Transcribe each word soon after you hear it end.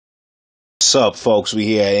What's up, folks? We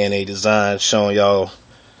here at NA Design showing y'all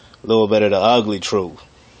a little bit of the ugly truth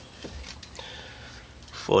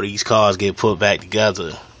before these cars get put back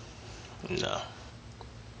together. You know,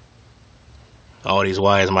 all these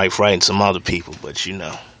wires might frighten some other people, but you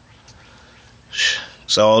know,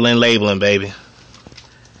 it's all in labeling, baby.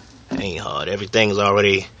 Ain't hard. Everything's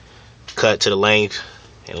already cut to the length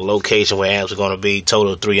and the location where amps are going to be.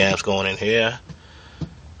 Total of 3 amps going in here.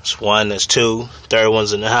 That's 1, that's 2, third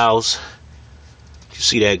one's in the house. You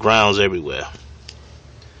see that grounds everywhere.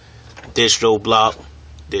 Distro block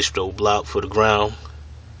for the ground.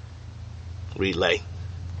 Relay.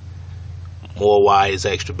 More wires,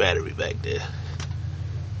 extra battery back there.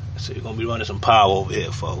 So you're gonna be running some power over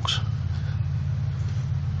here, folks.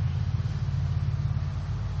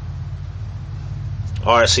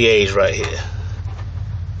 RCA's right here.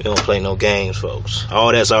 We don't play no games, folks.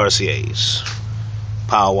 All that's RCA's.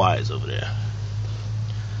 Power wires over there.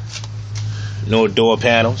 No door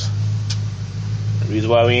panels. The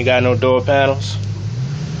reason why we ain't got no door panels,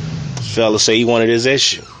 this fella say he wanted his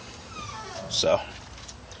issue. So,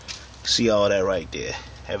 see all that right there.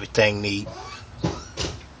 Everything neat.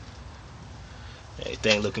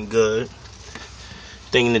 Everything looking good.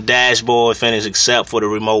 Thing in the dashboard finished except for the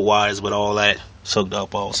remote wires, but all that hooked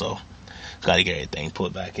up also. Got to get everything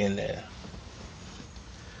put back in there.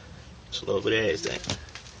 Just a little bit of everything.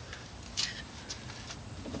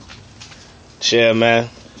 Yeah, man.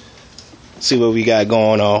 See what we got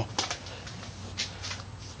going on.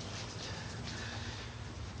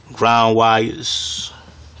 Ground wires,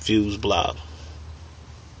 fuse block,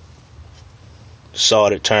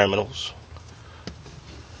 soldered terminals.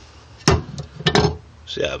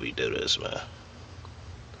 See how we do this, man.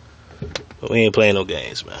 But we ain't playing no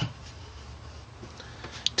games, man.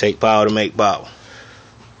 Take power to make power.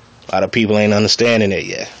 A lot of people ain't understanding it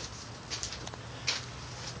yet.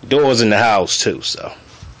 Doors in the house too, so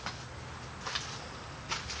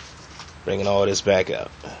bringing all this back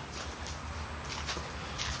up.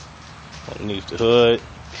 Underneath the hood.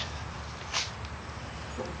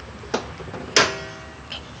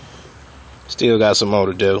 Still got some more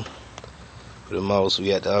to do. For the most, we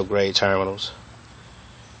had to upgrade terminals.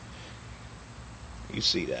 You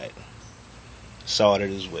see that. Soldered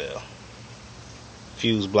as well.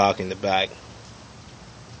 Fuse block in the back.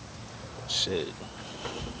 Shit.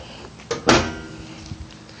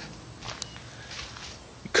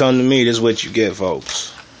 Come to me, this is what you get,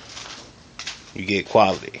 folks. You get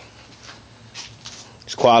quality.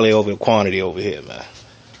 It's quality over quantity over here, man.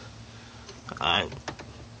 Alright.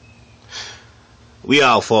 We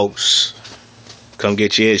out, folks. Come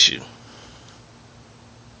get your issue.